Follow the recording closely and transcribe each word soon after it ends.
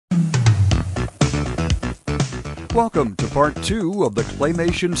Welcome to part 2 of the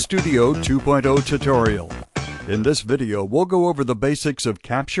Claymation Studio 2.0 tutorial. In this video, we'll go over the basics of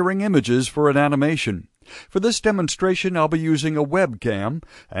capturing images for an animation. For this demonstration, I'll be using a webcam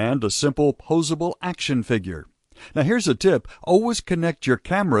and a simple posable action figure. Now here's a tip: always connect your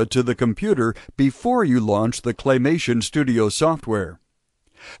camera to the computer before you launch the Claymation Studio software.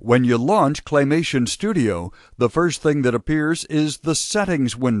 When you launch Claymation Studio, the first thing that appears is the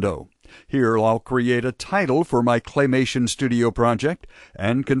Settings window. Here I'll create a title for my Claymation Studio project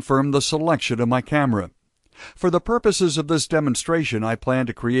and confirm the selection of my camera. For the purposes of this demonstration, I plan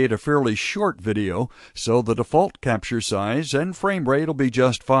to create a fairly short video, so the default capture size and frame rate will be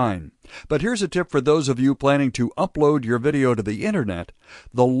just fine. But here's a tip for those of you planning to upload your video to the internet.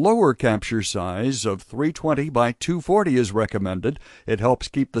 The lower capture size of 320 by 240 is recommended. It helps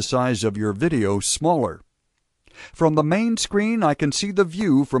keep the size of your video smaller. From the main screen, I can see the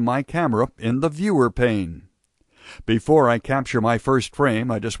view from my camera in the viewer pane. Before I capture my first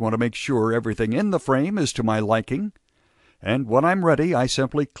frame, I just want to make sure everything in the frame is to my liking. And when I'm ready, I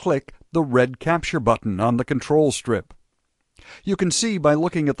simply click the red capture button on the control strip. You can see by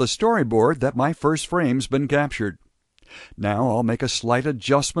looking at the storyboard that my first frame's been captured. Now I'll make a slight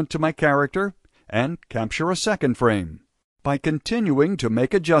adjustment to my character and capture a second frame. By continuing to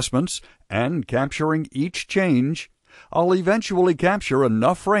make adjustments and capturing each change, I'll eventually capture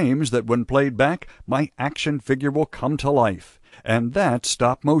enough frames that when played back, my action figure will come to life. And that's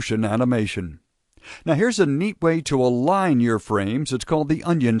stop-motion animation. Now here's a neat way to align your frames. It's called the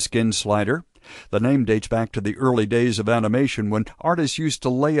onion skin slider. The name dates back to the early days of animation when artists used to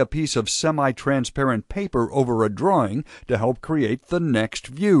lay a piece of semi-transparent paper over a drawing to help create the next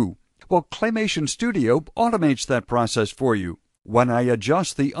view. Well, Claymation Studio automates that process for you. When I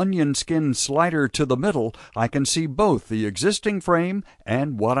adjust the onion skin slider to the middle, I can see both the existing frame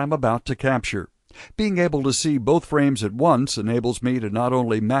and what I'm about to capture. Being able to see both frames at once enables me to not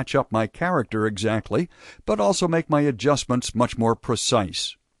only match up my character exactly, but also make my adjustments much more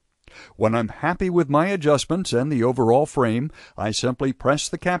precise. When I'm happy with my adjustments and the overall frame, I simply press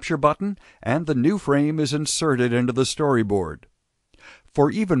the capture button and the new frame is inserted into the storyboard. For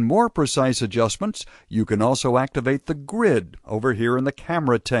even more precise adjustments, you can also activate the grid over here in the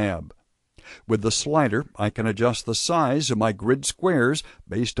Camera tab. With the slider, I can adjust the size of my grid squares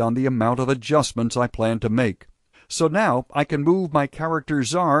based on the amount of adjustments I plan to make. So now I can move my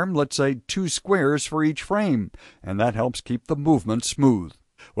character's arm, let's say 2 squares for each frame, and that helps keep the movement smooth.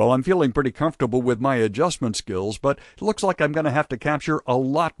 Well, I'm feeling pretty comfortable with my adjustment skills, but it looks like I'm going to have to capture a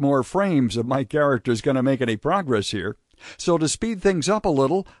lot more frames if my character's going to make any progress here. So to speed things up a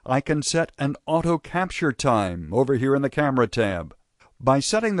little, I can set an auto capture time over here in the Camera tab. By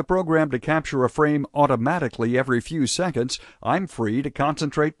setting the program to capture a frame automatically every few seconds, I'm free to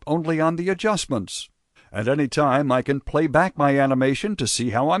concentrate only on the adjustments. At any time, I can play back my animation to see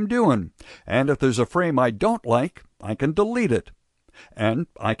how I'm doing. And if there's a frame I don't like, I can delete it. And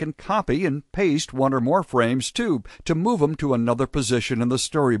I can copy and paste one or more frames too to move them to another position in the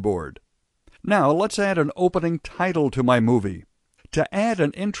storyboard. Now let's add an opening title to my movie. To add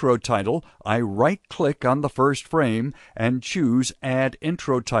an intro title, I right-click on the first frame and choose Add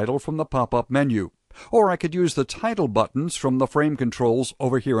Intro Title from the pop-up menu. Or I could use the title buttons from the frame controls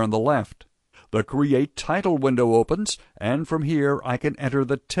over here on the left. The Create Title window opens, and from here I can enter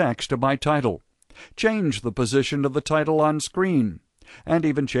the text of my title, change the position of the title on screen, and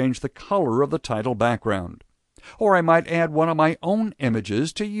even change the color of the title background. Or I might add one of my own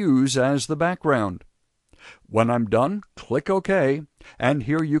images to use as the background. When I'm done, click OK, and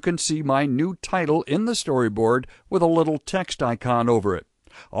here you can see my new title in the storyboard with a little text icon over it.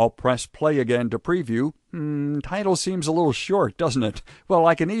 I'll press play again to preview. Title seems a little short, doesn't it? Well,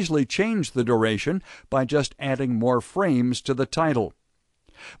 I can easily change the duration by just adding more frames to the title.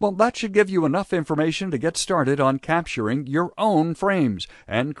 Well, that should give you enough information to get started on capturing your own frames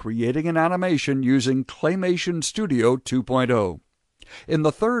and creating an animation using Claymation Studio 2.0. In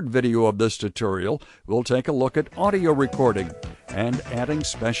the third video of this tutorial, we'll take a look at audio recording and adding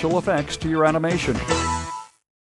special effects to your animation.